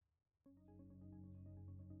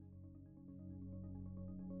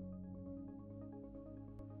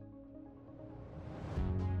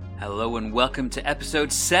Hello and welcome to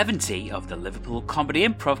episode 70 of the Liverpool Comedy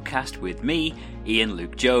Improvcast with me, Ian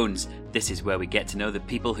Luke Jones. This is where we get to know the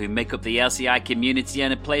people who make up the LCI community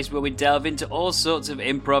and a place where we delve into all sorts of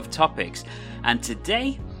improv topics. And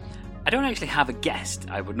today, I don't actually have a guest.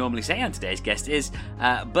 I would normally say on today's guest is,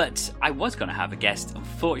 but I was going to have a guest.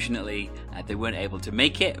 Unfortunately, they weren't able to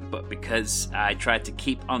make it, but because I tried to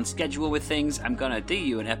keep on schedule with things, I'm going to do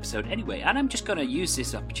you an episode anyway, and I'm just going to use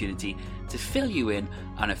this opportunity to fill you in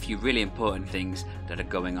on a few really important things that are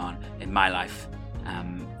going on in my life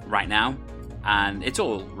right now. And it's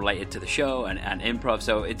all related to the show and improv,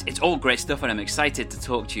 so it's all great stuff, and I'm excited to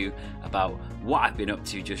talk to you about what I've been up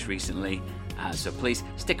to just recently. So please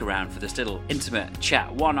stick around for this little intimate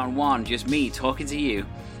chat, one-on-one, just me talking to you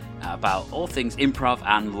about all things improv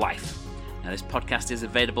and life. Now, this podcast is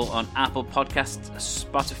available on Apple Podcasts,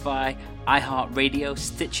 Spotify, iHeartRadio,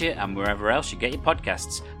 Stitcher, and wherever else you get your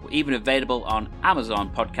podcasts. We're even available on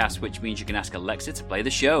Amazon Podcasts, which means you can ask Alexa to play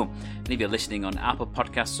the show. And if you're listening on Apple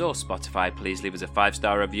Podcasts or Spotify, please leave us a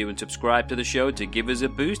 5-star review and subscribe to the show to give us a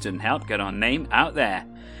boost and help get our name out there.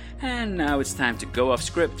 And now it's time to go off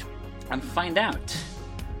script and find out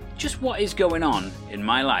just what is going on in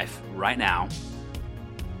my life right now.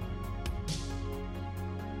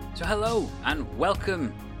 So hello and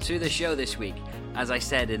welcome to the show this week. As I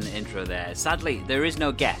said in the intro there, sadly there is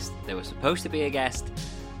no guest. There was supposed to be a guest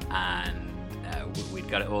and we'd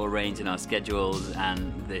got it all arranged in our schedules,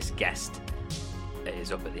 and this guest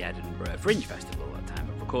is up at the Edinburgh Fringe Festival at the time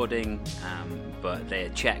of recording, but they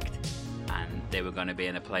had checked and they were going to be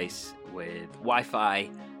in a place with Wi-Fi,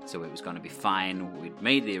 so it was going to be fine. We'd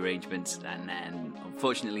made the arrangements, and then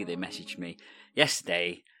unfortunately they messaged me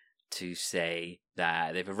yesterday to say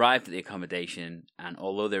that they've arrived at the accommodation, and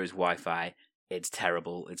although there is Wi-Fi, it's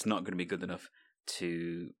terrible. It's not going to be good enough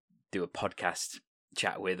to do a podcast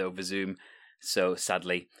chat with over Zoom. So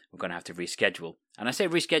sadly, we're going to have to reschedule. And I say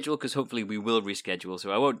reschedule because hopefully we will reschedule.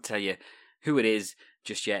 So I won't tell you who it is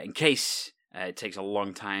just yet, in case it takes a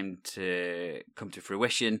long time to come to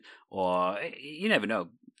fruition, or you never know.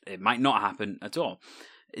 It might not happen at all.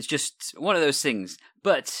 It's just one of those things.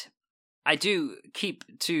 But I do keep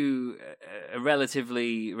to a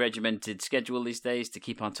relatively regimented schedule these days to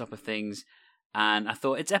keep on top of things. And I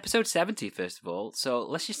thought it's episode 70, first of all. So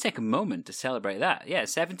let's just take a moment to celebrate that. Yeah,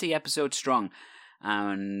 70 episodes strong.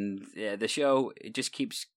 And yeah, the show, it just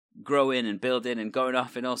keeps growing and building and going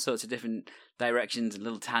off in all sorts of different directions and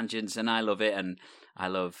little tangents. And I love it. And I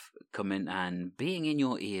love coming and being in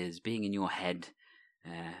your ears, being in your head.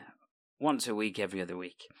 Once a week, every other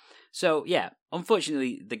week. So yeah,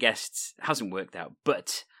 unfortunately the guests hasn't worked out,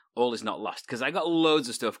 but all is not lost, because I got loads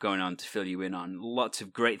of stuff going on to fill you in on. Lots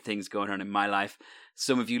of great things going on in my life.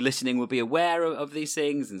 Some of you listening will be aware of these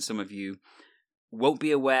things, and some of you won't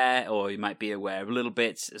be aware, or you might be aware of a little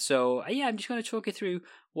bit. So yeah, I'm just going to talk you through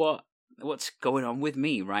what's going on with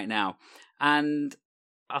me right now. And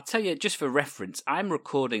I'll tell you, just for reference, I'm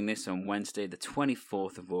recording this on Wednesday the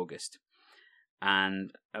 24th of August.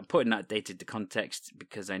 And I'm putting that date into context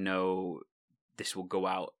because I know this will go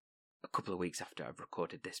out a couple of weeks after I've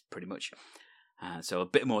recorded this, pretty much. So a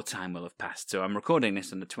bit more time will have passed. So I'm recording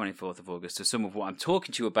this on the 24th of August. So some of what I'm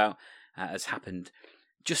talking to you about has happened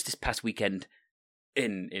just this past weekend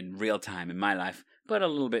in real time in my life, but a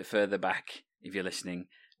little bit further back if you're listening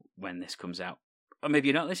when this comes out. Or maybe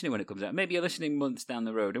you're not listening when it comes out. Maybe you're listening months down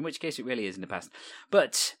the road, in which case it really is in the past.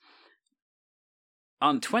 But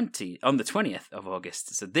on the 20th of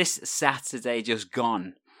August, so this Saturday just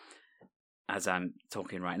gone, as I'm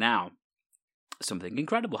talking right now, something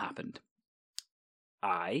incredible happened.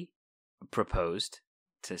 I proposed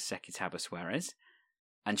to Seki Tabassuarez,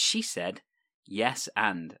 and she said yes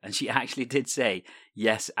and she actually did say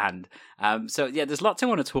yes and. So yeah, there's lots I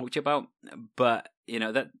want to talk to you about, but you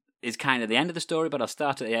know that is kind of the end of the story. But I'll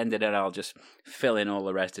start at the end, and then I'll just fill in all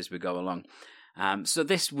the rest as we go along. So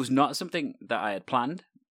this was not something that I had planned.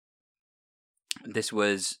 This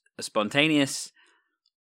was a spontaneous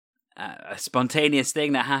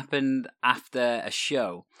thing that happened after a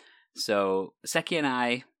show. So Seki and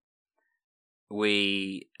I,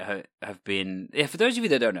 we have been... Yeah, for those of you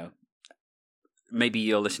that don't know, maybe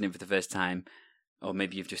you're listening for the first time, or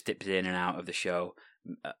maybe you've just dipped in and out of the show.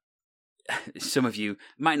 Some of you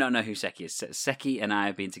might not know who Seki is. Seki and I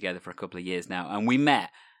have been together for a couple of years now, and we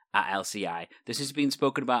met at LCI. This has been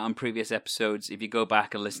spoken about on previous episodes. If you go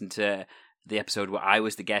back and listen to the episode where I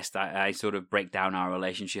was the guest, I sort of break down our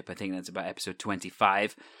relationship. I think that's about episode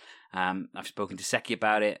 25. I've spoken to Seki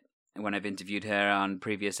about it when I've interviewed her on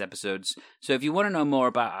previous episodes. So if you want to know more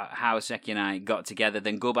about how Seki and I got together,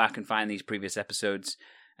 then go back and find these previous episodes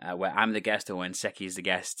where I'm the guest or when Seki is the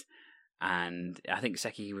guest. And I think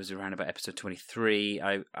Seki was around about episode 23.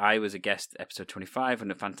 I was a guest episode 25,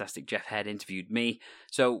 and the fantastic Jeff Head interviewed me.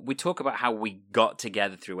 So we talk about how we got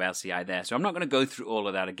together through LCI there. So I'm not going to go through all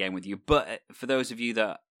of that again with you. But for those of you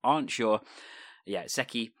that aren't sure, yeah,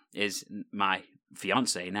 Seki is my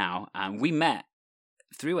fiance now. And we met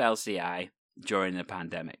through LCI during the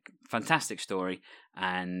pandemic. Fantastic story.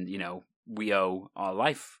 And, you know, we owe our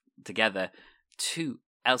life together to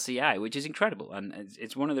LCI, which is incredible, and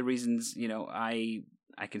it's one of the reasons, you know, I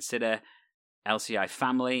consider LCI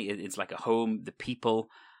family. It's like a home. The people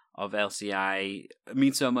of LCI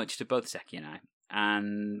mean so much to both Seki and I,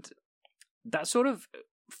 and that sort of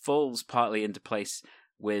falls partly into place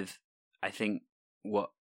with, I think,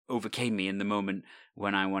 what overcame me in the moment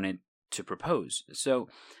when I wanted to propose. So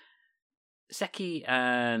Seki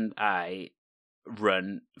and I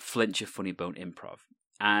run Flinch a Funny Bone Improv.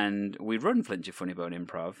 And we run Flinch a Funny Bone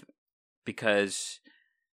Improv because,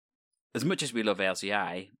 as much as we love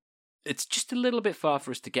LCI, it's just a little bit far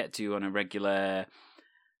for us to get to on a regular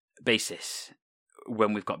basis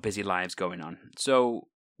when we've got busy lives going on. So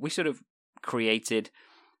we sort of created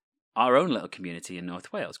our own little community in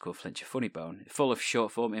North Wales called Flinch a Funny Bone, full of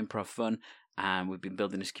short-form improv fun. And we've been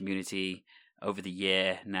building this community over the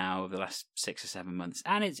year now, over the last 6 or 7 months.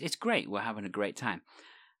 And it's great. We're having a great time.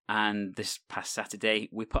 And this past Saturday,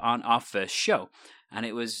 we put on our first show. And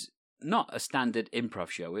it was not a standard improv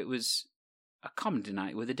show. It was a comedy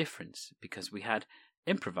night with a difference, because we had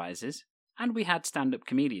improvisers and we had stand-up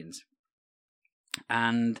comedians.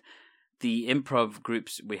 And the improv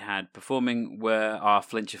groups we had performing were our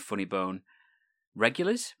Flinch a Funny Bone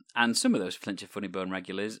regulars. And some of those Flinch a Funny Bone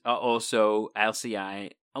regulars are also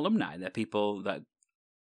LCI alumni. They're people that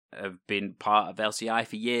have been part of LCI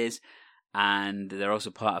for years. And they're also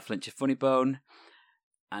part of Flinch a Funny Bone.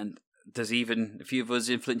 And there's even a few of us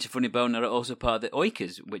in Flinch a Funny Bone that are also part of the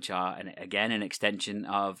Oikers, which are, again, an extension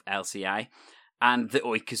of LCI. And the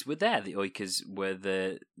Oikers were there. The Oikers were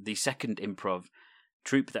the second improv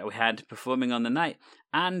troupe that we had performing on the night.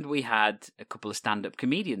 And we had a couple of stand-up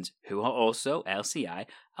comedians who are also LCI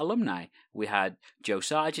alumni. We had Joe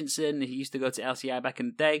Sargentson, who used to go to LCI back in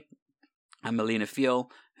the day, and Melina Fuel,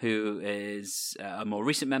 who is a more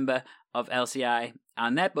recent member of LCI,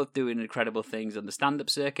 and they're both doing incredible things on the stand-up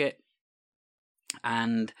circuit.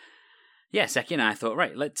 And yeah, Seki and I thought,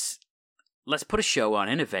 right, let's put a show on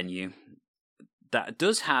in a venue that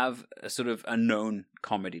does have a sort of a known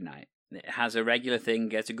comedy night. It has a regular thing,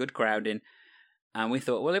 gets a good crowd in, and we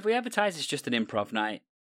thought, well, if we advertise it's just an improv night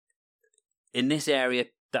in this area,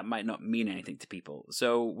 that might not mean anything to people.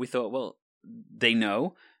 So we thought, well, they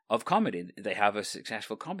know of comedy. They have a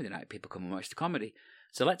successful comedy night. People come and watch the comedy.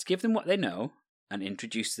 So let's give them what they know and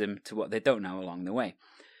introduce them to what they don't know along the way.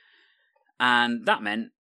 And that meant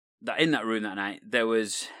that in that room that night, there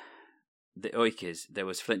was the Oikers, there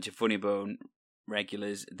was Flinch a Funny Bone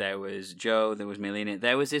regulars, there was Joe, there was Melina,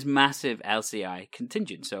 there was this massive LCI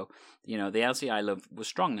contingent. So, you know, the LCI love was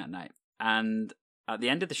strong that night. And at the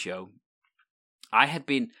end of the show, I had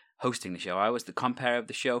been hosting the show. I was the compere of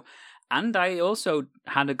the show. And I also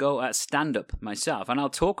had a go at stand-up myself. And I'll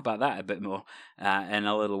talk about that a bit more in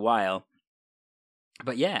a little while.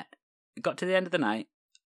 But yeah, it got to the end of the night,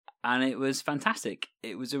 and it was fantastic.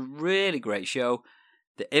 It was a really great show.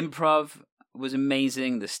 The improv was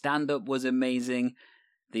amazing. The stand-up was amazing.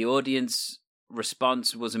 The audience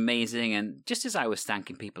response was amazing. And just as I was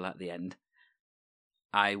thanking people at the end,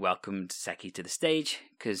 I welcomed Seki to the stage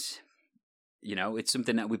because, you know, it's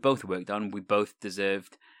something that we both worked on. We both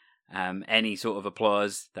deserved any sort of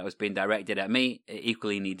applause that was being directed at me. It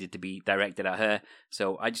equally needed to be directed at her.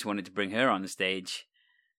 So I just wanted to bring her on the stage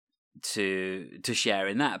to share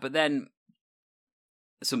in that. But then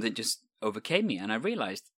something just overcame me, and I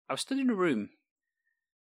realized I was stood in a room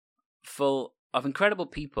full of incredible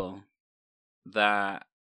people that,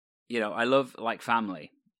 you know, I love like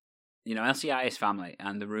family. You know, LCI is family,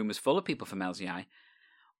 and the room was full of people from LCI.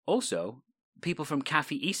 Also, people from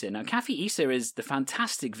Cafe Isa. Now, Cafe Isa is the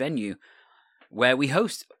fantastic venue where we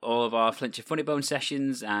host all of our Flinch a Funny Bone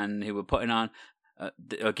sessions, and who were putting on,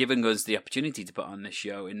 are giving us the opportunity to put on this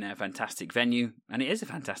show in their fantastic venue. And it is a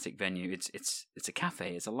fantastic venue. It's a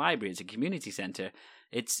cafe, it's a library, it's a community centre.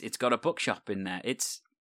 It's got a bookshop in there. It's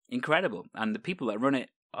incredible, and the people that run it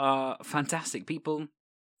are fantastic people.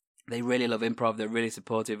 They really love improv. They're really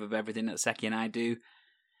supportive of everything that Seki and I do.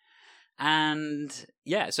 And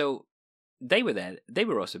yeah, so they were there. They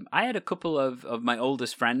were awesome. I had a couple of my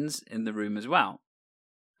oldest friends in the room as well.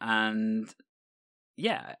 And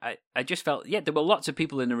yeah, I just felt, yeah, there were lots of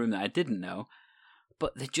people in the room that I didn't know,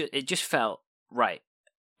 but it just felt right.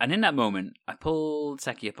 And in that moment, I pulled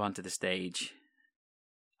Seki up onto the stage.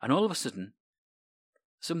 And all of a sudden,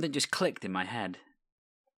 something just clicked in my head.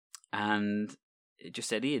 And it just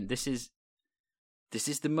said, Ian, this is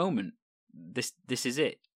the moment. This is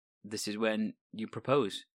it. This is when you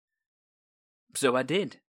propose. So I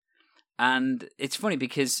did. And it's funny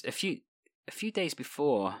because a few days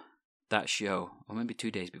before that show, or maybe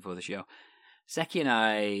 2 days before the show, Seki and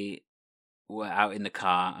I were out in the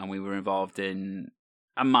car and we were involved in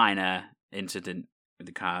a minor incident with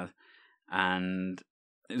the car. And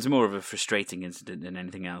it was more of a frustrating incident than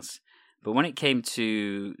anything else. But when it came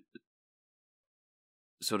to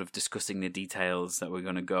sort of discussing the details that were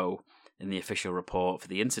going to go in the official report for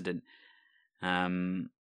the incident,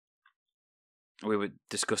 we were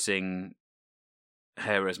discussing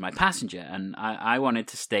her as my passenger, and I wanted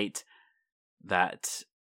to state that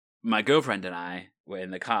my girlfriend and I were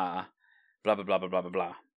in the car, blah, blah, blah, blah, blah, blah,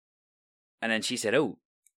 blah. And then she said, oh,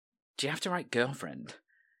 do you have to write girlfriend?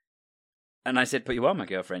 And I said, but you are my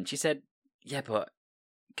girlfriend. She said, yeah, but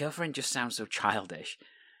girlfriend just sounds so childish.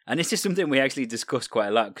 And this is something we actually discussed quite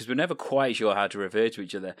a lot, because we're never quite sure how to refer to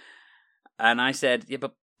each other. And I said, yeah,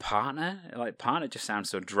 but partner? Like, partner just sounds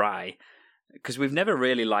so dry. Because we've never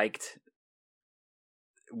really liked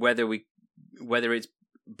whether it's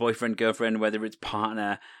boyfriend, girlfriend, whether it's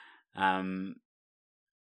partner.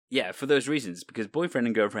 Yeah, for those reasons. Because boyfriend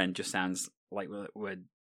and girlfriend just sounds like we're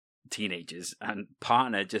teenagers. And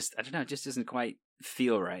partner just, I don't know, just doesn't quite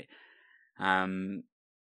feel right. And,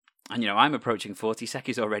 you know, I'm approaching 40.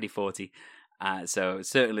 Seki's already 40. So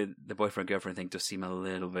certainly the boyfriend-girlfriend thing does seem a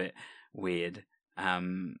little bit weird.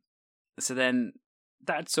 So then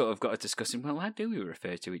that sort of got us discussing, well, how do we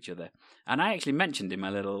refer to each other? And I actually mentioned in my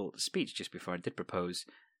little speech just before I did propose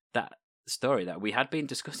that story that we had been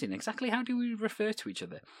discussing exactly how do we refer to each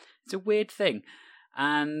other. It's a weird thing.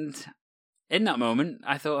 And in that moment,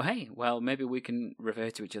 I thought, hey, well, maybe we can refer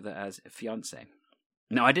to each other as fiancé.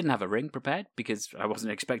 Now, I didn't have a ring prepared because I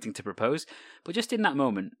wasn't expecting to propose, but just in that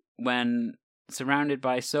moment, when surrounded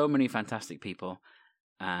by so many fantastic people,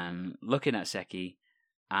 and looking at Seki,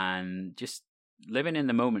 and just living in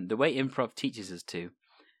the moment, the way improv teaches us to,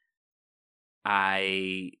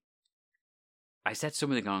 I said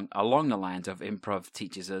something along the lines of improv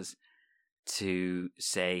teaches us to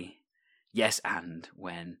say yes and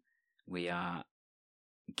when we are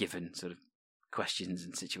given sort of questions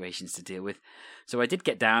and situations to deal with. So I did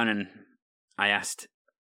get down and I asked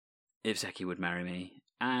if Seki would marry me,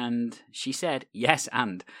 and she said yes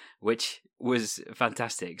and, which was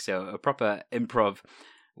fantastic. So a proper improv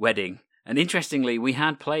wedding. And interestingly, we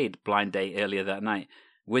had played Blind Date earlier that night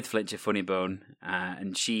with Flincher Funnybone,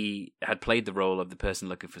 and she had played the role of the person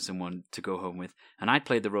looking for someone to go home with, and I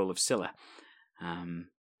played the role of Scylla.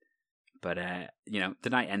 But you know, the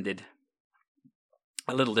night ended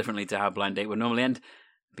a little differently to how Blind Date would normally end,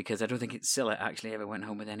 because I don't think Scylla actually ever went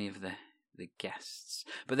home with any of the guests.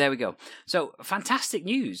 But there we go. So, fantastic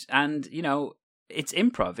news. And, you know, it's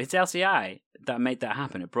improv. It's LCI that made that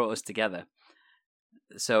happen. It brought us together.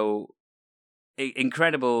 So,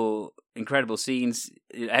 incredible scenes.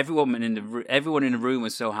 Everyone in the room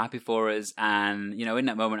was so happy for us. And, you know, in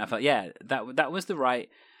that moment, I felt, yeah, that was the right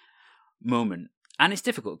moment. And it's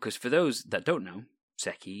difficult, because for those that don't know,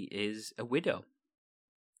 Seki is a widow.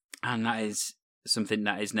 And that is something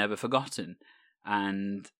that is never forgotten.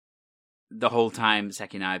 And the whole time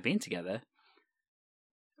Seki and I have been together,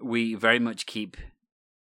 we very much keep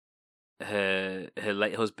her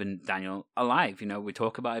late husband, Daniel, alive. You know, we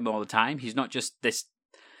talk about him all the time. He's not just this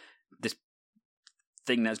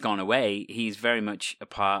thing that's gone away. He's very much a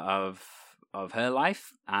part of her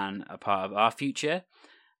life and a part of our future.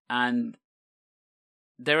 And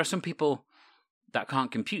there are some people that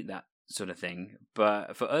can't compute that sort of thing,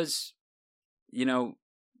 but for us, you know,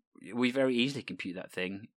 we very easily compute that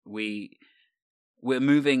thing. We're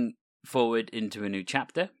moving forward into a new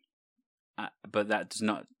chapter, but that does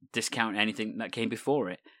not discount anything that came before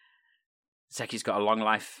it. Seki's got a long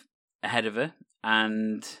life ahead of her,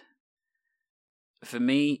 and for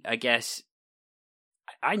me, I guess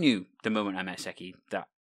I knew the moment I met Seki that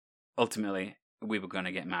ultimately we were going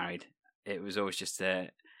to get married. It was always just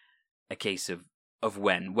a case of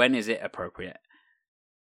when is it appropriate,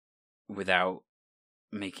 without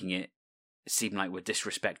making it seem like we're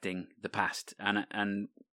disrespecting the past. And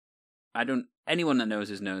I don't, anyone that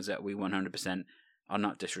knows us knows that we 100% are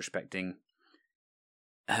not disrespecting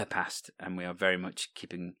her past, and we are very much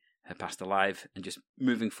keeping her past alive and just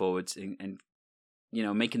moving forwards and you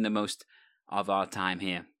know, making the most of our time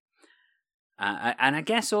here. And I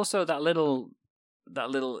guess also that little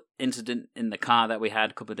incident in the car that we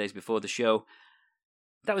had a couple of days before the show,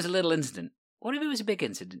 that was a little incident. What if it was a big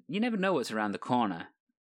incident? You never know what's around the corner.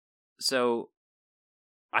 So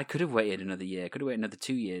I could have waited another year, could have waited another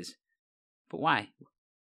 2 years. But why?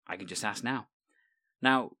 I can just ask now.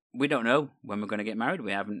 Now, we don't know when we're going to get married.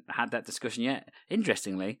 We haven't had that discussion yet,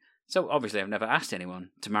 interestingly. So, obviously, I've never asked anyone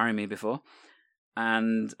to marry me before.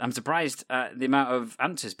 And I'm surprised at the amount of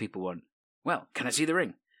answers people want. Well, can I see the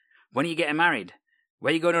ring? When are you getting married?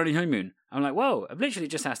 Where are you going on your honeymoon? I'm like, whoa, I've literally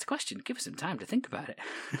just asked a question. Give us some time to think about it.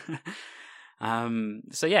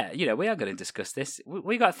 So, yeah, we are going to discuss this.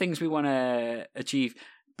 We got things we want to achieve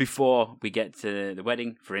before we get to the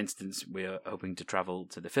wedding. For instance, we're hoping to travel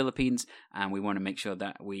to the Philippines, and we want to make sure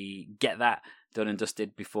that we get that done and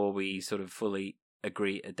dusted before we sort of fully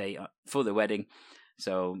agree a date for the wedding.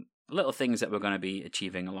 So little things that we're going to be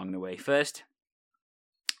achieving along the way first.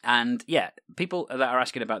 And yeah, people that are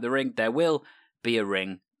asking about the ring, there will be a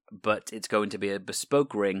ring, but it's going to be a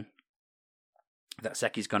bespoke ring that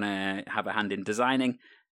Seki's going to have a hand in designing.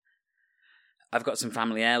 I've got some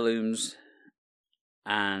family heirlooms,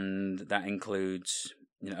 and that includes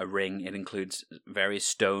a ring. It includes various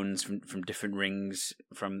stones from different rings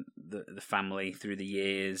from the family through the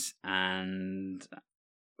years, and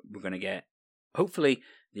we're going to get, hopefully,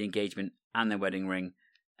 the engagement and the wedding ring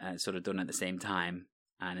sort of done at the same time,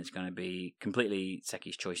 and it's going to be completely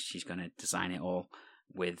Seki's choice. She's going to design it all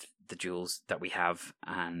with the jewels that we have,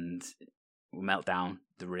 and we'll melt down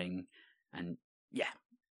the ring. And yeah,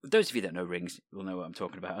 those of you that know rings will know what I'm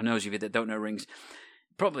talking about, and those of you that don't know rings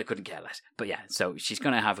probably couldn't care less. But yeah, so she's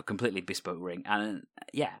going to have a completely bespoke ring, and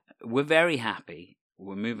yeah, we're very happy.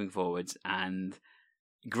 We're moving forwards and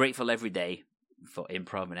grateful every day for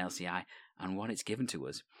Improv and LCI and what it's given to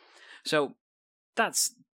us. So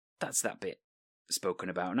that's that bit spoken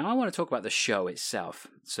about. Now I want to talk about the show itself.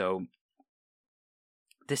 So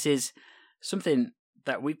this is something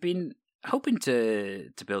that we've been hoping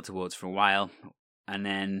to build towards for a while, and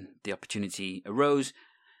then the opportunity arose,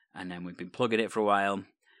 and then we've been plugging it for a while.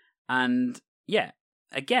 And yeah,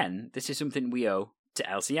 again, this is something we owe to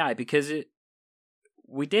LCI, because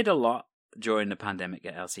we did a lot during the pandemic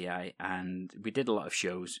at LCI, and we did a lot of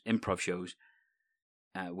shows, improv shows,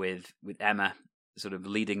 with Emma sort of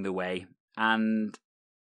leading the way. And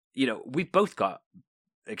we've both got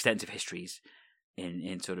extensive histories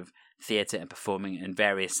in sort of theatre and performing and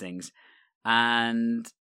various things,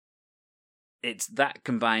 and it's that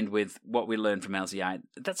combined with what we learned from LCI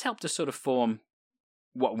that's helped us sort of form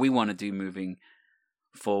what we want to do moving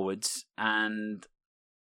forwards. And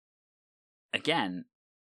again,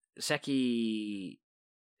 Seki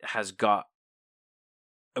has got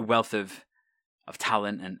a wealth of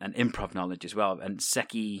talent and improv knowledge as well. And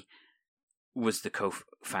Seki was the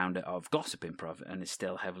co-founder of Glossop Improv and is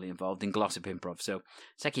still heavily involved in Glossop Improv. So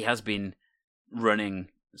Seki has been running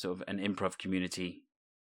sort of an improv community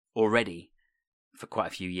already for quite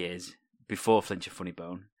a few years before Flinch and Funny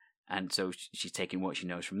Bone. And so she's taking what she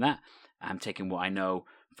knows from that. I'm taking what I know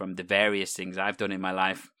from the various things I've done in my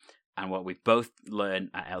life and what we've both learned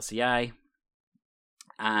at LCI.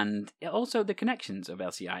 And also the connections of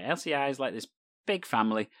LCI. LCI is like this big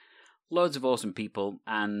family, loads of awesome people,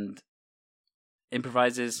 and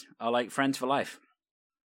improvisers are like friends for life.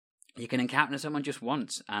 You can encounter someone just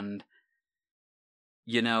once, and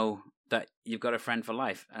you know that you've got a friend for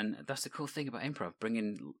life. And that's the cool thing about improv,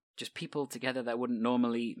 bringing just people together that wouldn't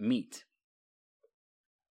normally meet.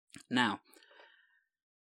 Now,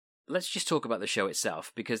 let's just talk about the show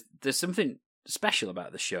itself, because there's something special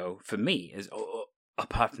about the show for me,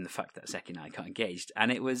 apart from the fact that Seki and I got engaged,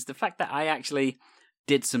 and it was the fact that I actually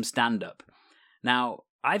did some stand-up. Now,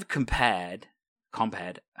 I've compared,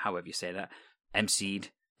 however you say that, emceed,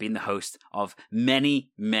 been the host of many,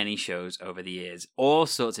 many shows over the years, all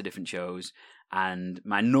sorts of different shows, and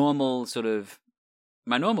my normal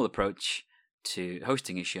approach to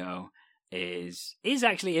hosting a show is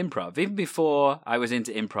actually improv. Even before I was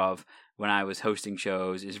into improv, when I was hosting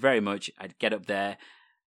shows, is very much I'd get up there,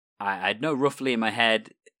 I'd know roughly in my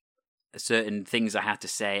head certain things I had to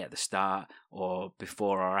say at the start or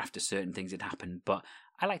before or after certain things had happened, but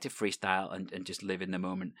I like to freestyle and just live in the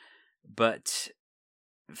moment. But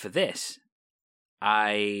for this,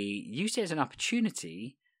 I used it as an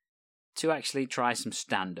opportunity to actually try some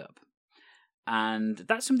stand-up. And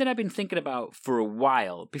that's something I've been thinking about for a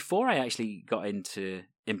while, before I actually got into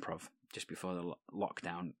improv, just before the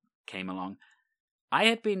lockdown came along. I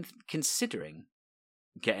had been considering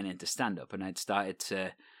getting into stand-up, and I'd started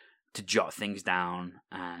to jot things down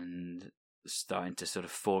and starting to sort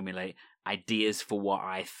of formulate ideas for what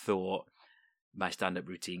I thought my stand-up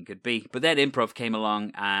routine could be. But then improv came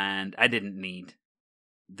along, and I didn't need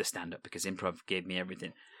the stand-up because improv gave me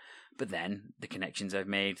everything. But then the connections I've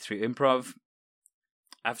made through improv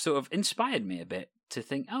have sort of inspired me a bit to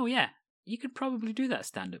think, oh yeah, you could probably do that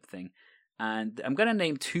stand-up thing. And I'm going to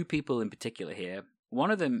name two people in particular here.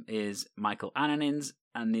 One of them is Michael Ananins,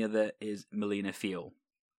 and the other is Melina Fiel.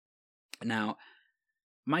 Now,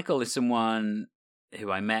 Michael is someone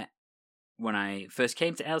who I met when I first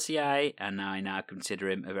came to LCI, and I now consider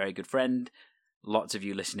him a very good friend. Lots of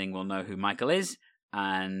you listening will know who Michael is,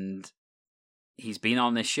 and he's been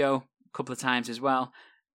on this show a couple of times as well.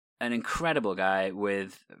 An incredible guy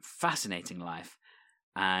with a fascinating life,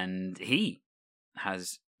 and he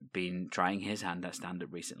has been trying his hand at stand-up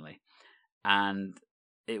recently. And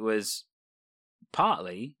it was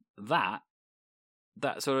partly that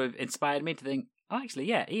sort of inspired me to think, oh, actually,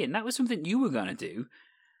 yeah, Ian, that was something you were going to do.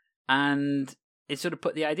 And it sort of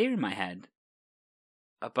put the idea in my head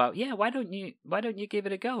about, yeah, why don't you give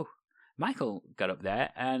it a go? Michael got up there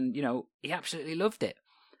and, he absolutely loved it.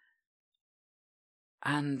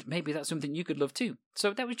 And maybe that's something you could love too.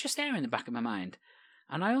 So that was just there in the back of my mind.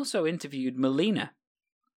 And I also interviewed Melina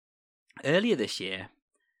earlier this year.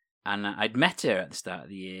 And I'd met her at the start of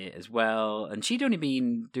the year as well. And she'd only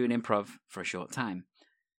been doing improv for a short time.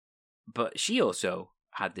 But she also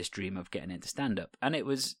had this dream of getting into stand-up. And it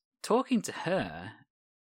was talking to her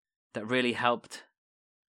that really helped,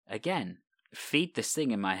 again, feed this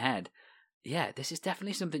thing in my head. Yeah, this is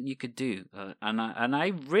definitely something you could do. And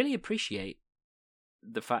I really appreciate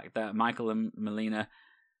the fact that Michael and Melina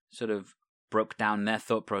sort of broke down their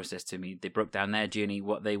thought process to me. They broke down their journey,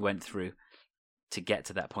 what they went through to get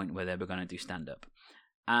to that point where they were going to do stand-up.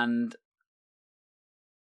 And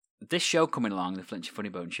this show coming along, the Flinch and Funny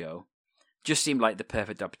Bone show, just seemed like the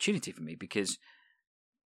perfect opportunity for me because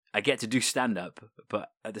I get to do stand-up, but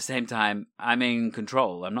at the same time, I'm in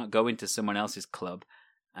control. I'm not going to someone else's club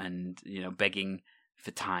and, begging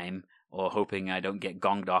for time or hoping I don't get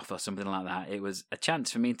gonged off or something like that. It was a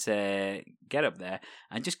chance for me to get up there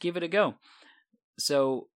and just give it a go.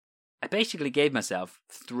 So I basically gave myself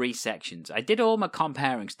 3 sections. I did all my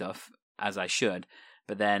comparing stuff, as I should,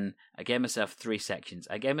 but then I gave myself 3 sections.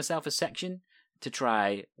 I gave myself a section to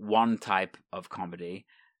try one type of comedy,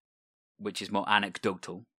 which is more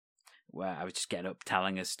anecdotal, where I was just getting up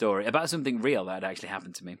telling a story about something real that had actually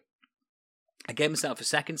happened to me. I gave myself a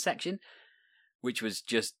second section, which was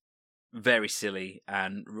just very silly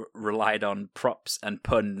and relied on props and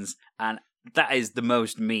puns, and that is the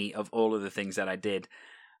most me of all of the things that I did.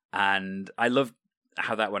 And I loved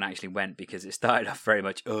how that one actually went because it started off very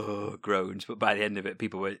much, groans, but by the end of it,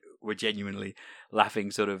 people were genuinely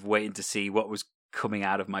laughing, sort of waiting to see what was coming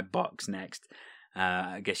out of my box next.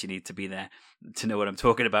 I guess you need to be there to know what I'm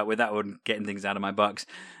talking about with that one, getting things out of my box.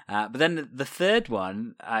 But then the third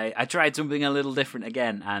one, I tried something a little different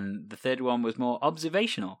again, and the third one was more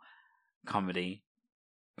observational comedy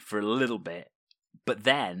for a little bit, but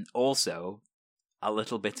then also a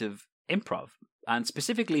little bit of improv, and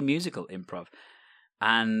specifically musical improv.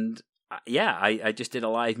 And I just did a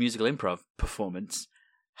live musical improv performance,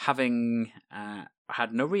 having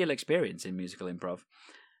had no real experience in musical improv.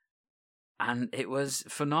 And it was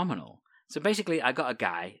phenomenal. So basically, I got a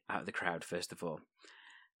guy out of the crowd, first of all,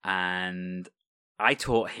 and I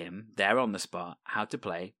taught him there on the spot how to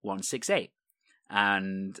play 168.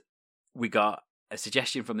 And we got a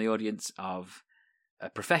suggestion from the audience of a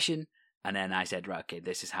profession, and then I said, right, okay,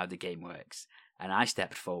 this is how the game works. And I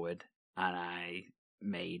stepped forward and I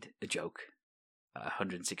made a joke.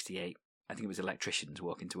 168, I think it was electricians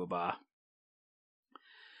walking to a bar.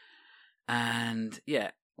 And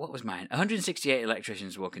yeah, what was mine? 168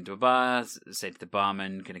 electricians walk into a bar, say to the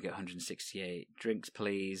barman, can I get 168 drinks,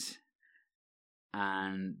 please?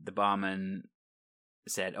 And the barman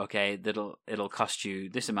said, okay, it'll cost you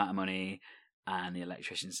this amount of money. And the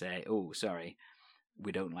electricians say, oh, sorry,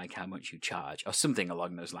 we don't like how much you charge, or something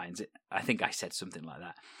along those lines. I think I said something like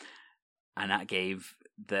that. And that gave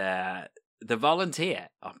the volunteer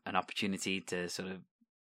an opportunity to sort of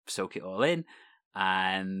soak it all in.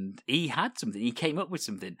 And he had something. He came up with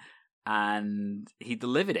something, and he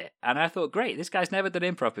delivered it. And I thought, great, this guy's never done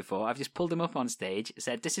improv before. I've just pulled him up on stage,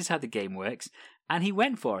 said, this is how the game works. And he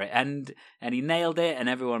went for it, and he nailed it, and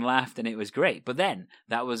everyone laughed, and it was great. But then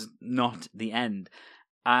that was not the end.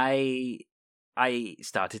 I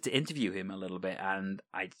started to interview him a little bit, and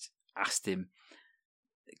I asked him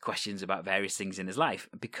questions about various things in his life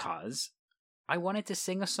because I wanted to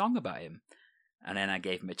sing a song about him. And then I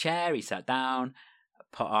gave him a chair, he sat down,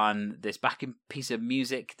 put on this backing piece of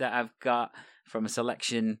music that I've got from a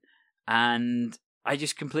selection, and I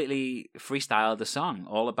just completely freestyled a song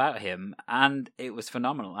all about him, and it was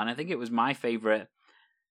phenomenal. And I think it was my favorite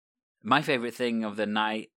thing of the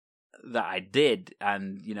night that I did.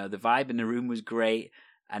 And, the vibe in the room was great,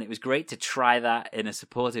 and it was great to try that in a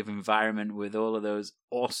supportive environment with all of those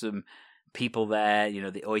awesome people there,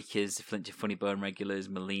 the Oikers, the Flinch and Funnybone regulars,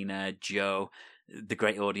 Melina, Joe, the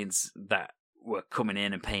great audience that were coming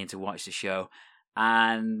in and paying to watch the show.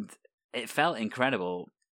 And it felt incredible.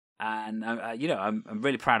 And, I'm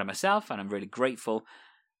really proud of myself, and I'm really grateful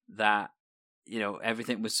that,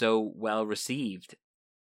 everything was so well received.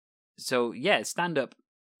 So, yeah, stand-up,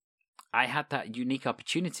 I had that unique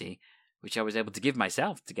opportunity, which I was able to give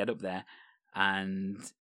myself to get up there. And,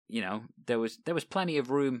 there was plenty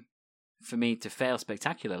of room for me to fail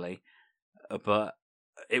spectacularly, but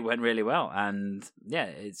it went really well. And, yeah,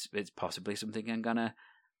 it's possibly something I'm going to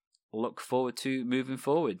look forward to moving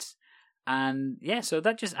forwards. And, yeah, so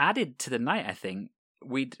that just added to the night, I think.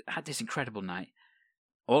 We'd had this incredible night.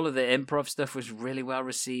 All of the improv stuff was really well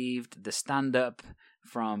received. The stand-up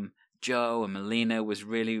from Joe and Melina was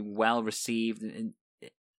really well received.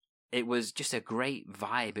 It was just a great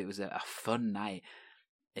vibe. It was a fun night.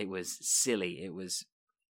 It was silly. It was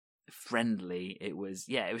friendly. It was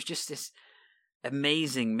just this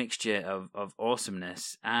amazing mixture of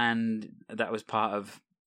awesomeness. And that was part of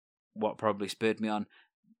what probably spurred me on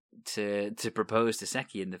to propose to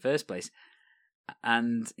Seki in the first place.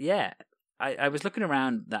 And yeah, I was looking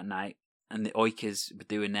around that night, and the Oikers were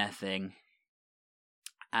doing their thing,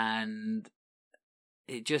 and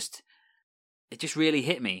it just really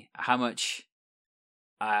hit me how much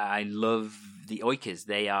I love the Oikers.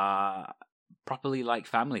 They are properly like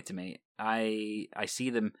family to me. I see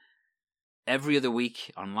them every other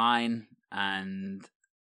week online, and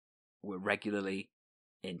we're regularly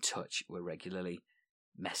in touch. We're regularly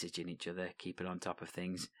messaging each other, keeping on top of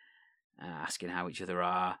things, asking how each other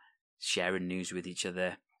are, sharing news with each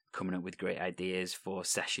other, coming up with great ideas for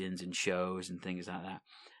sessions and shows and things like that.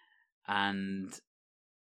 And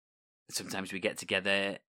sometimes we get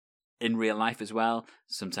together in real life as well.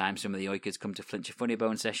 Sometimes some of the Oikers come to Flinch and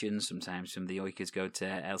Funnybone sessions. Sometimes some of the Oikers go to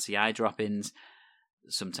LCI drop-ins.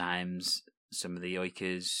 Sometimes some of the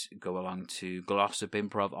Oikers go along to Glossop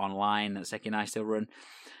Improv online that Seki and I still run.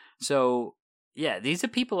 So, yeah, these are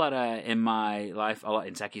people that are in my life a lot,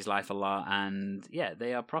 in Seki's life a lot, and yeah,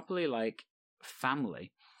 they are properly like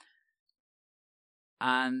family.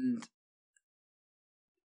 And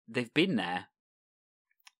they've been there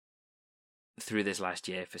through this last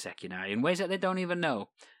year for Seki and I in ways that they don't even know.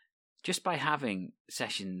 Just by having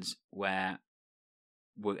sessions where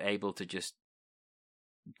we're able to just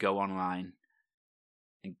go online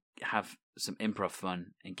and have some improv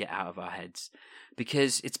fun and get out of our heads.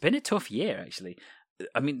 Because it's been a tough year, actually.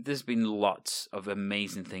 I mean, there's been lots of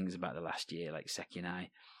amazing things about the last year. Like Seki and I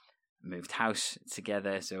moved house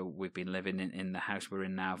together, so we've been living in the house we're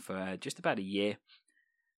in now for just about a year.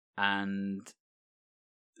 And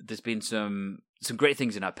there's been some great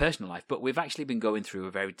things in our personal life, but we've actually been going through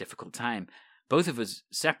a very difficult time. Both of us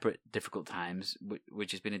separate difficult times,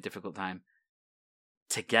 which has been a difficult time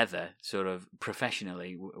together, sort of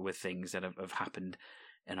professionally, with things that have happened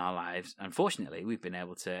in our lives. Unfortunately, we've been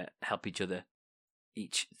able to help each other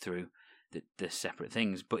each through the separate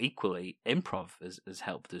things, but equally, improv has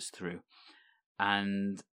helped us through.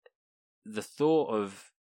 And the thought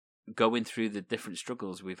of going through the different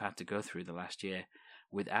struggles we've had to go through the last year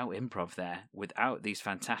without improv there, without these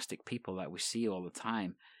fantastic people that we see all the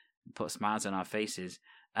time, put smiles on our faces.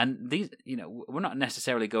 And these, we're not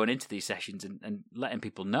necessarily going into these sessions and letting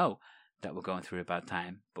people know that we're going through a bad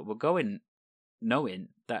time, but we're going knowing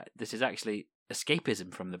that this is actually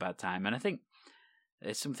escapism from the bad time. And I think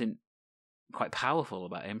there's something quite powerful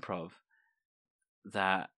about improv,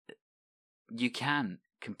 that you can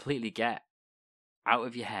completely get out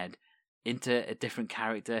of your head into a different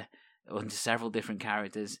character or into several different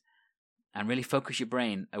characters and really focus your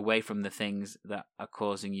brain away from the things that are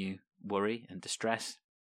causing you worry and distress.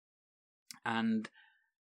 And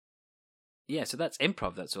yeah, so that's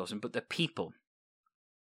improv, that's awesome. But the people.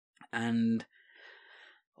 And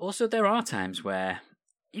also there are times where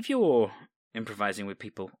if you're improvising with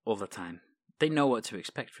people all the time, they know what to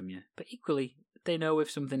expect from you. But equally, they know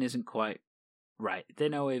if something isn't quite right. They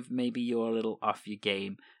know if maybe you're a little off your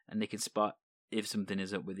game, and they can spot if something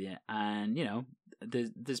is up with you. And,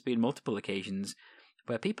 there's been multiple occasions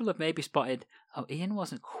where people have maybe spotted, oh, Ian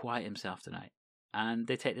wasn't quite himself tonight. And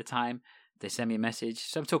they take the time, they send me a message.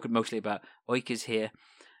 So I'm talking mostly about Oikers here.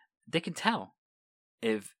 They can tell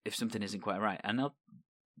if something isn't quite right. And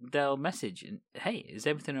they'll message, and hey, is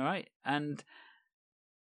everything all right? And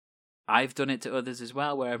I've done it to others as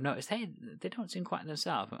well, where I've noticed, hey, they don't seem quite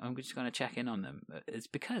themselves. I'm just going to check in on them. It's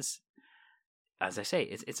because, as I say,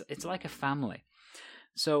 it's like a family.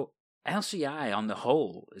 So LCI on the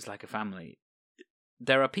whole is like a family.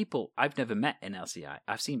 There are people I've never met in LCI.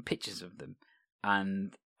 I've seen pictures of them,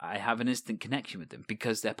 and I have an instant connection with them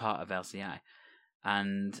because they're part of LCI.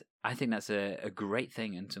 And I think that's a great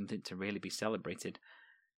thing and something to really be celebrated.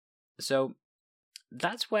 So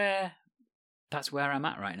that's where I'm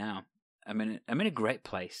at right now. I'm in a great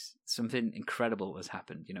place. Something incredible has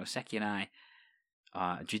happened. You know, Seki and I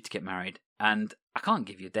are due to get married, and I can't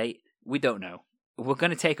give you a date. We don't know. We're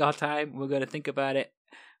going to take our time. We're going to think about it.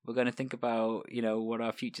 We're going to think about, you know, what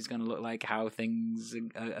our future's going to look like, how things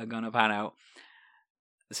are going to pan out.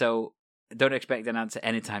 So don't expect an answer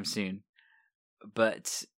anytime soon.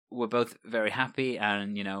 But we're both very happy,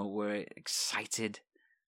 and, you know, we're excited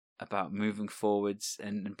about moving forwards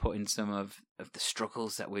and putting some of the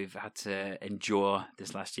struggles that we've had to endure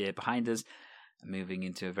this last year behind us, and moving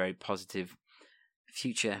into a very positive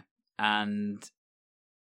future. And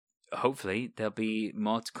hopefully there'll be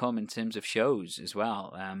more to come in terms of shows as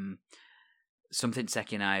well. Something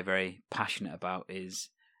Seki and I are very passionate about is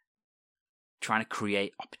trying to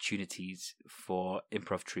create opportunities for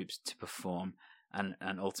improv troupes to perform and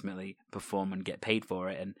ultimately perform and get paid for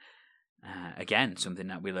it. And again, something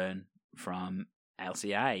that we learn from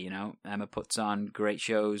LCI. You know, Emma puts on great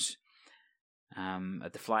shows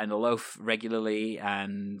at the Fly and the Loaf regularly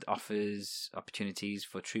and offers opportunities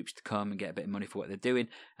for troupes to come and get a bit of money for what they're doing.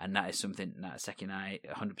 And that is something that Seki and I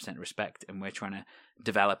 100% respect, and we're trying to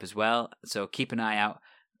develop as well. So keep an eye out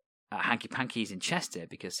at Hanky Panky's in Chester,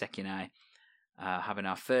 because Seki and I having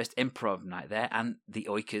our first improv night there, and the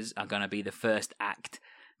Oikers are going to be the first act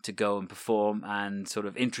to go and perform and sort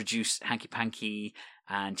of introduce Hanky Panky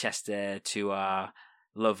and Chester to our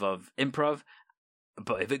love of improv.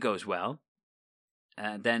 But if it goes well,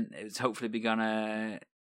 then it's hopefully going to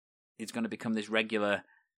become this regular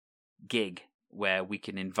gig where we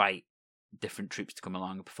can invite different troupes to come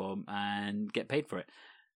along and perform and get paid for it.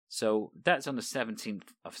 So that's on the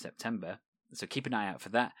 17th of September. So keep an eye out for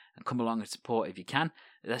that and come along and support if you can.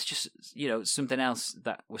 That's just, you know, something else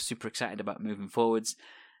that we're super excited about moving forwards.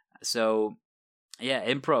 So, yeah,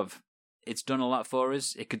 improv, it's done a lot for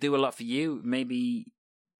us. It could do a lot for you. Maybe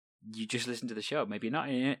you just listen to the show. Maybe you're not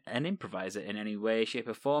an improviser in any way, shape,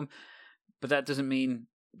 or form, but that doesn't mean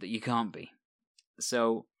that you can't be.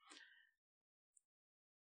 So,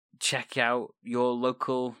 check out your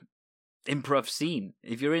local improv scene.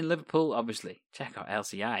 If you're in Liverpool, obviously, check out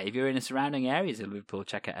LCI. If you're in the surrounding areas of Liverpool,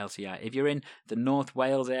 check out LCI. If you're in the North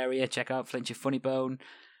Wales area, check out Flintshire Funnybone.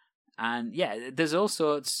 And yeah, there's all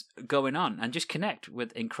sorts going on, and just connect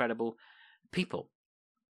with incredible people.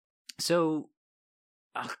 So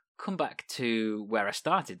I'll come back to where I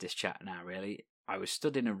started this chat now, really. I was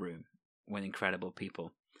stood in a room with incredible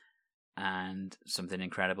people, and something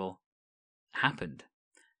incredible happened.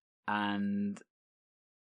 And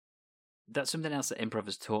that's something else that improv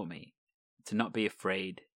has taught me, to not be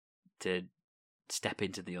afraid to step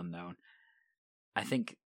into the unknown. I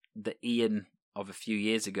think the Ian of a few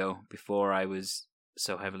years ago, before I was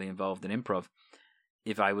so heavily involved in improv,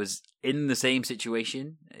 if I was in the same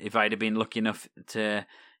situation, if I'd have been lucky enough to,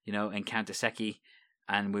 you know, encounter Seki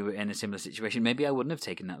and we were in a similar situation, maybe I wouldn't have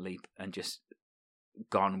taken that leap and just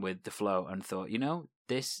gone with the flow and thought, you know,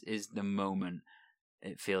 this is the moment.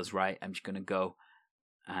 It feels right. I'm just going to go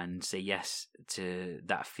and say yes to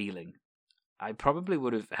that feeling. I probably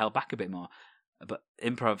would have held back a bit more, but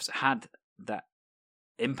improv's had that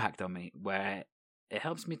impact on me where it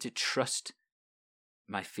helps me to trust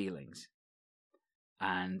my feelings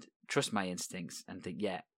and trust my instincts and think,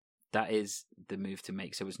 yeah, that is the move to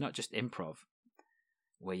make. So it's not just improv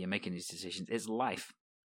where you're making these decisions, it's life.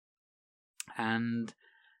 And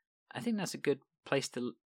I think that's a good place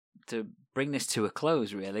to bring this to a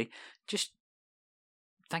close, really. Just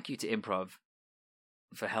thank you to improv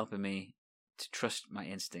for helping me to trust my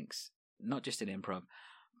instincts, not just in improv,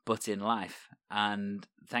 but in life. And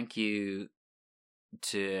thank you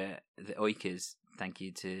to the Oikers. Thank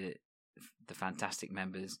you to the fantastic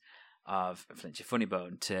members of Flintshire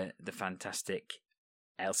Funnybone, to the fantastic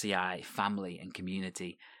LCI family and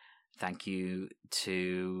community. Thank you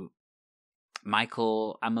to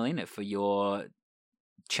Michael and Melina for your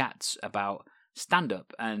chats about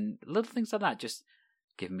stand-up and little things like that, just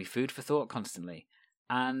giving me food for thought constantly.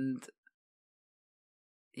 And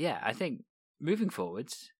yeah, I think moving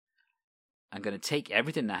forwards, I'm going to take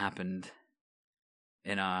everything that happened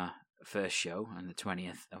in our first show on the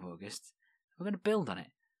 20th of August. We're going to build on it.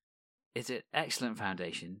 It's an excellent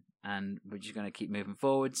foundation, and we're just going to keep moving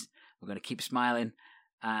forwards. We're going to keep smiling,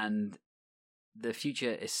 and the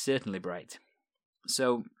future is certainly bright.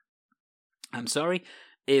 So I'm sorry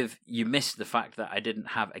if you missed the fact that I didn't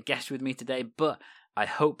have a guest with me today, but I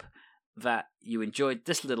hope that you enjoyed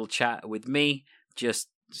this little chat with me just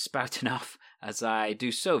spouting off as I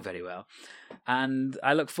do so very well. And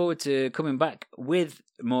I look forward to coming back with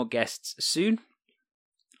more guests soon.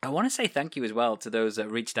 I want to say thank you as well to those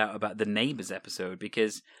that reached out about the Neighbours episode,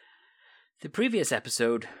 because the previous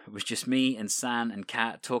episode was just me and San and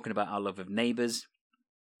Kat talking about our love of Neighbours.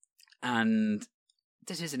 And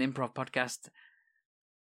this is an improv podcast.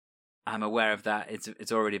 I'm aware of that.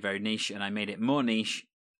 It's already very niche, and I made it more niche.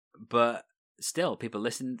 But still, people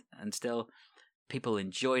listened, and still, people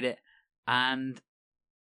enjoyed it. And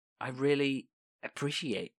I really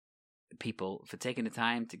appreciate people for taking the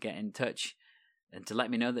time to get in touch and to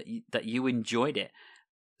let me know that you enjoyed it.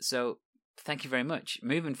 So thank you very much.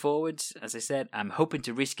 Moving forward, as I said, I'm hoping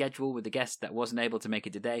to reschedule with the guest that wasn't able to make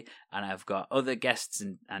it today, and I've got other guests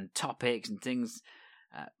and topics and things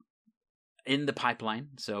in the pipeline.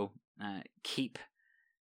 So keep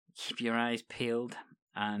your eyes peeled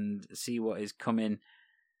and see what is coming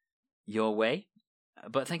your way.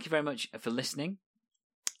 But thank you very much for listening.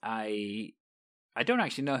 I don't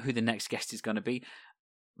actually know who the next guest is going to be.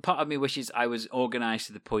 Part of me wishes I was organised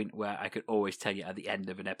to the point where I could always tell you at the end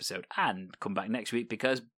of an episode and come back next week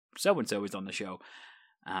because so-and-so is on the show.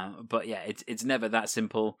 But yeah, it's never that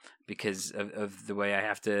simple because of the way I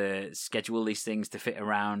have to schedule these things to fit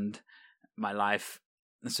around my life.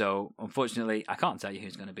 So unfortunately, I can't tell you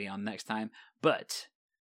who's going to be on next time. But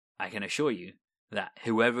I can assure you that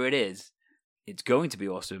whoever it is, it's going to be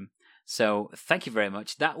awesome. So thank you very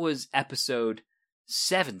much. That was episode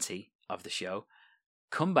 70 of the show.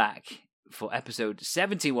 Come back for episode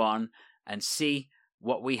 71 and see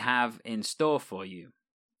what we have in store for you.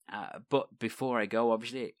 But before I go,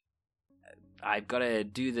 obviously, I've got to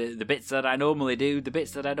do the bits that I normally do, the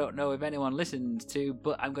bits that I don't know if anyone listens to,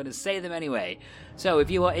 but I'm going to say them anyway. So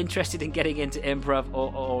if you are interested in getting into improv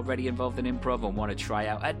or already involved in improv and want to try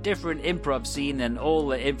out a different improv scene, then all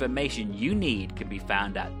the information you need can be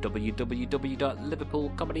found at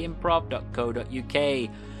www.liverpoolcomedyimprov.co.uk.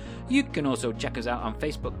 You can also check us out on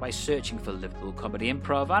Facebook by searching for Liverpool Comedy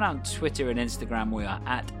Improv, and on Twitter and Instagram we are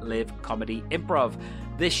at Live Comedy Improv.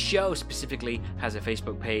 This show specifically has a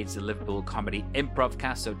Facebook page, the Liverpool Comedy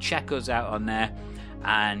Improvcast, so check us out on there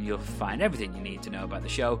and you'll find everything you need to know about the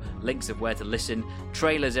show, links of where to listen,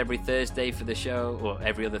 trailers every Thursday for the show, or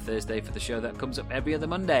every other Thursday for the show that comes up every other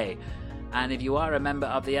Monday. And if you are a member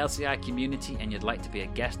of the LCI community and you'd like to be a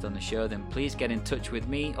guest on the show, then please get in touch with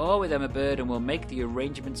me or with Emma Bird and we'll make the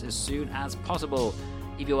arrangements as soon as possible.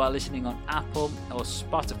 If you are listening on Apple or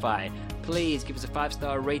Spotify, please give us a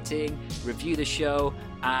 5-star rating, review the show,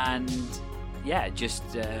 and yeah, just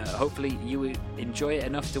hopefully you enjoy it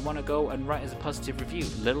enough to want to go and write us a positive review.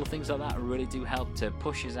 Little things like that really do help to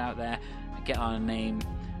push us out there and get our name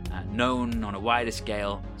known on a wider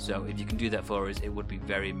scale. So if you can do that for us, it would be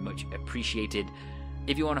very much appreciated.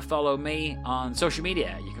 If you want to follow me on social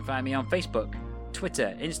media, you can find me on Facebook,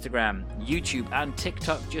 Twitter, Instagram, YouTube and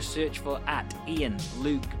TikTok. Just search for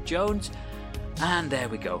 @IanLukeJones. And there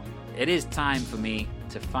we go. It is time for me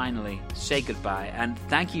to finally say goodbye, and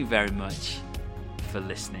thank you very much for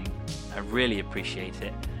listening. I really appreciate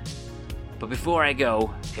it. But before I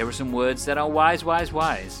go, here are some words that are wise.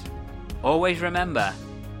 Always remember,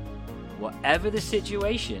 whatever the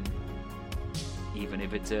situation, even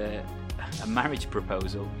if it's a marriage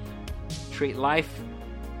proposal, treat life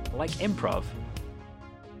like improv.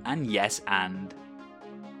 And yes, and